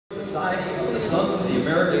Society of the Sons of the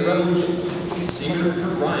American Revolution, Senior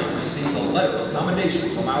Recruit Ryan receives a letter of commendation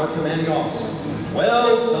from our commanding officer.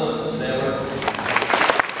 Well done, sailor.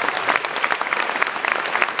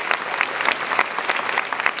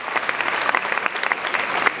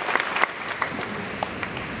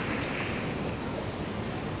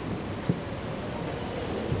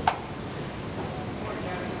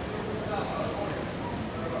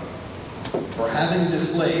 For having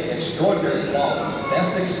displayed extraordinary qualities,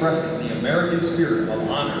 best expressing the American spirit of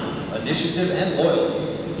honor, initiative, and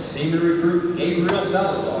loyalty, Senior Recruit Gabriel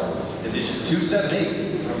Salazar, Division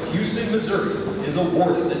 278, from Houston, Missouri, is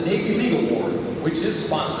awarded the Navy League Award, which is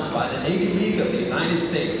sponsored by the Navy League of the United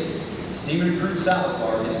States. Senior Recruit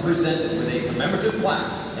Salazar is presented with a commemorative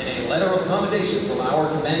plaque and a letter of commendation from our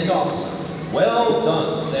commanding officer. Well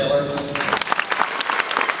done, sailor.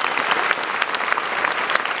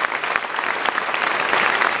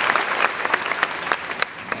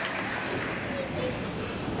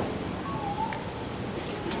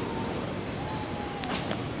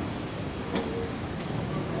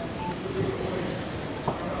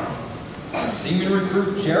 Senior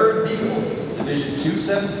Recruit Jared Beagle, Division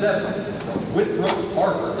 277, from Winthrop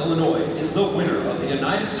Harbor, Illinois, is the winner of the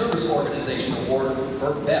United Service Organization Award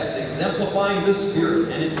for Best Exemplifying the Spirit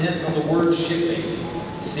and Intent of the Word Shipmate.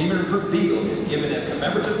 Senior Recruit Beagle is given a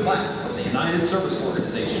commemorative plaque from the United Service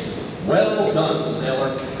Organization. Well done,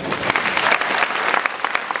 sailor.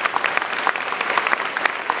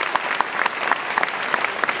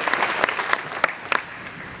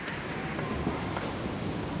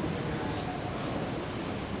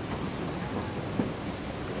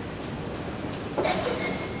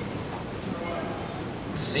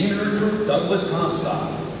 Senior Recruit Douglas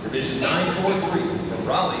Comstock, Division 943, from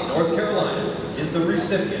Raleigh, North Carolina, is the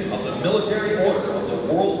recipient of the Military Order of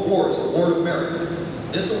the World Wars Award of Merit.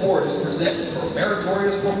 This award is presented for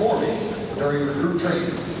meritorious performance during recruit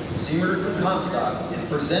training. Senior Recruit Comstock is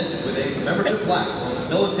presented with a commemorative plaque from the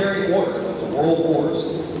Military Order of the World Wars.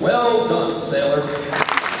 Well done, sailor.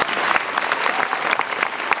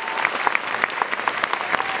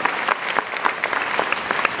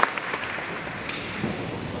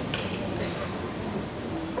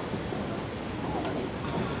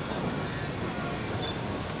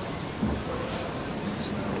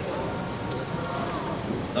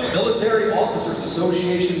 The Military Officers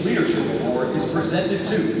Association Leadership Award is presented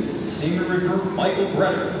to Senior Recruit Michael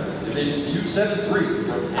Brenner, Division 273,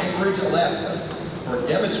 from Anchorage, Alaska, for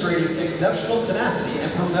demonstrating exceptional tenacity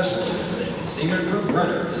and professionalism. Senior Recruit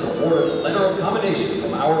Brenner is awarded a letter of commendation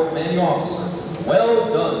from our commanding officer.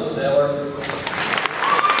 Well done, sailor.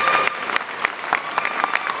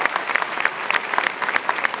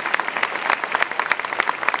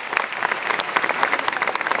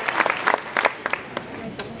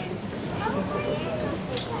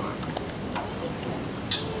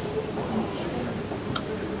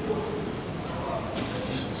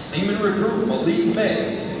 Seaman Recruit Malik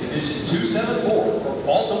May, Division 274, from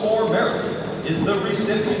Baltimore, Maryland, is the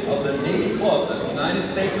recipient of the Navy Club of the United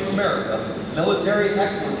States of America Military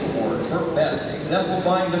Excellence Award for Best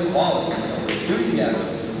Exemplifying the Qualities of Enthusiasm,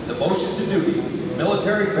 Devotion to Duty,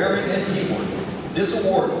 Military Bearing, and Teamwork. This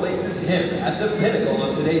award places him at the pinnacle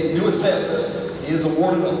of today's newest sailors. He is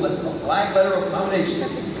awarded a flag letter of commendation.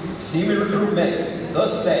 Seaman Recruit May, the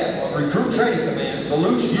staff of Recruit Training Command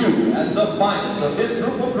salutes you as the finest of this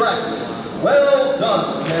group of graduates. Well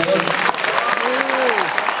done, sailor.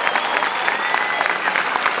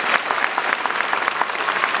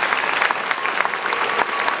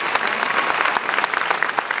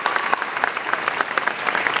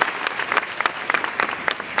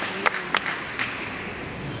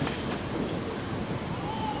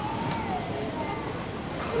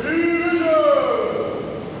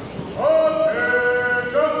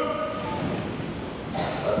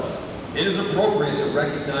 It is appropriate to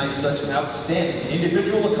recognize such outstanding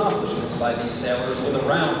individual accomplishments by these sailors with a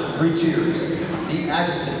round of 3 cheers. The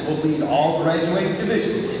adjutant will lead all graduating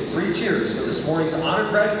divisions in 3 cheers for this morning's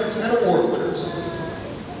honored graduates and award winners.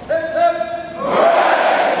 Hip, hip. Hooray!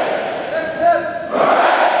 Hip, hip.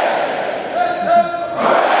 Hooray! Hip, hip.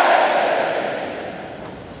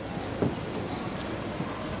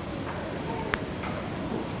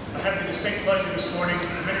 I have the distinct pleasure this morning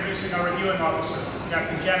of introducing our reviewing officer,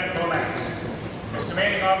 Dr. Janet Lomax. As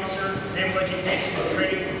Commanding Officer, Naval Education and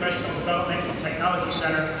Training Professional Development and Technology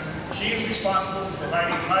Center, she is responsible for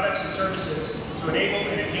providing products and services to enable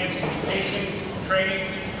and enhance education, training,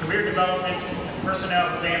 career development, and personnel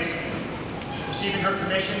advancement. Receiving her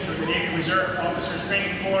commission through the Navy Reserve Officers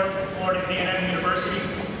Training Corps at Florida A&M University,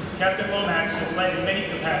 Captain Lomax has led in many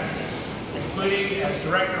capacities, including as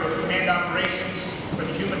Director of Command Operations for the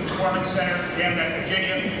the Human Performance Center, Camden,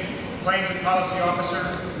 Virginia, Planes and Policy Officer,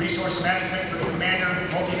 Resource Management for the Commander,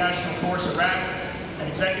 Multinational Force Iraq, and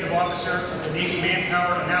Executive Officer of the Navy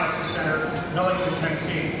Manpower Analysis Center, Millington,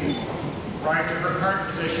 Tennessee. Prior to her current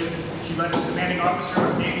position, she led as Commanding Officer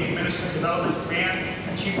of Navy Administrative Development Command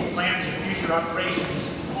and Chief of Plans and Future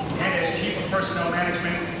Operations, and as Chief of Personnel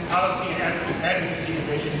Management, Policy and Advocacy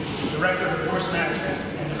Division, Director of Force Management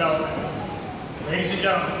and Development. Ladies and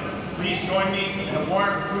gentlemen, please join me in a warm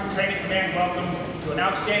Recruit Training Command welcome to an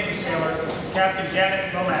outstanding sailor, Captain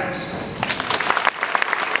Janet Lomax.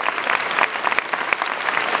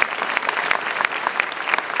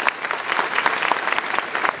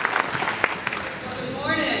 Good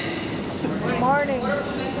morning. Good morning. What a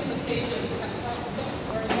momentous occasion. Thank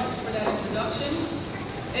you very much for that introduction.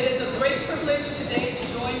 It is a great privilege today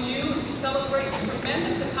to join you to celebrate the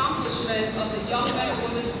tremendous accomplishments of the young men and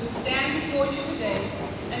women who stand before you today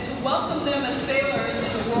and to welcome them as sailors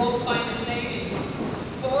in the world's finest Navy.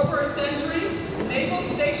 For over a century, Naval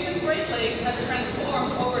Station Great Lakes has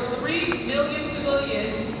transformed over 3 million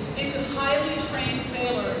civilians into highly trained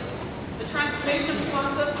sailors. The transformation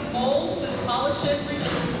process molds and polishes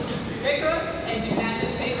recruits through rigorous and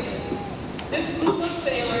demanding paces. This group of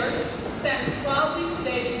sailors stand proudly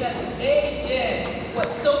today because they did what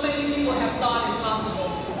so many people have thought impossible.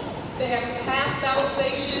 They have passed battle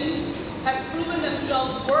stations, have proven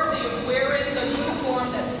themselves worthy of wearing the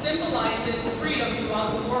uniform that symbolizes freedom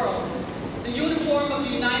throughout the world, the uniform of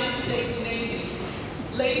the United States Navy.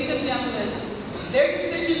 Ladies and gentlemen, their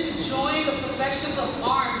decision to join the professions of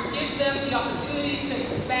arms give them the opportunity to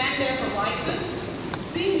expand their horizons,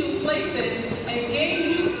 see new places, and gain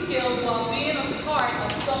new skills while being a part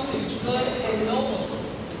of something good and noble.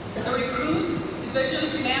 The recruit,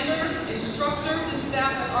 division commanders, instructors, and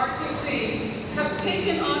staff at RTC have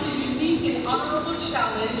taken on the unique and honorable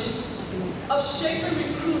challenge of shaping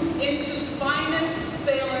recruits into the finest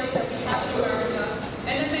sailors that we have in America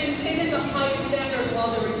and then maintaining the highest standards while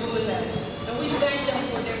they were doing that. And we thank them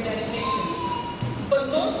for their dedication. But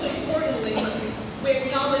most importantly, we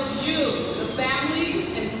acknowledge you, the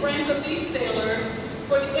families and friends of these sailors,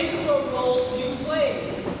 for the integral role you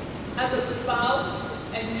play. As a spouse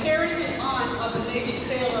and parent and aunt of a Navy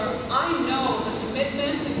sailor, I know the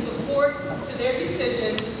commitment and support to their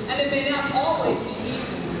decision, and it may not always be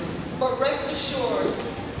easy. But rest assured,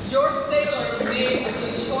 your sailor made a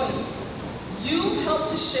good choice. You helped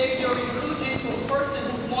to shape your recruit into a person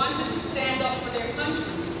who wanted to stand up for their country,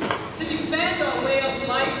 to defend our way of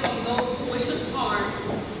life from those who wish us harm,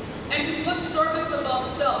 and to put service above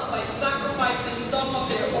self by sacrificing some of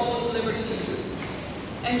their own liberties.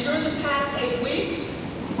 And during the past 8 weeks,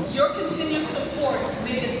 your continuous support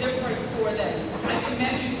made a difference for them. I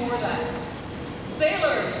commend you for that.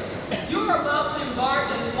 Sailors, you are about to embark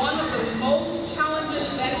on one of the most challenging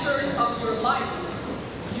adventures of your life.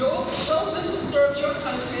 You've chosen to serve your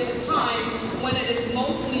country at a time when it is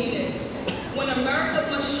most needed, when America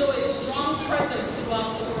must show a strong presence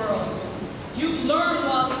throughout the world. You've learned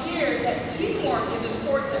while here that teamwork is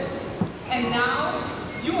important, and now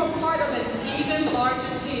you are part of an even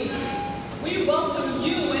larger team. We welcome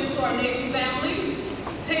you into our Navy family.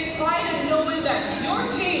 Take pride in knowing that your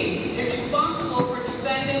team is responsible for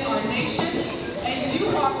defending our nation, and you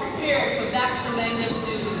are prepared for that tremendous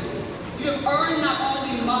duty. You have earned not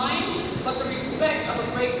only mine, but the respect of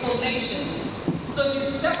a grateful nation. So as you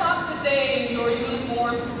step out today in your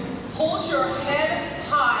uniforms, hold your head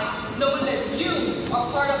high, knowing that you are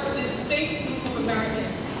part of a distinct group of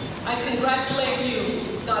Americans. I congratulate you.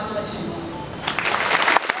 God bless you all.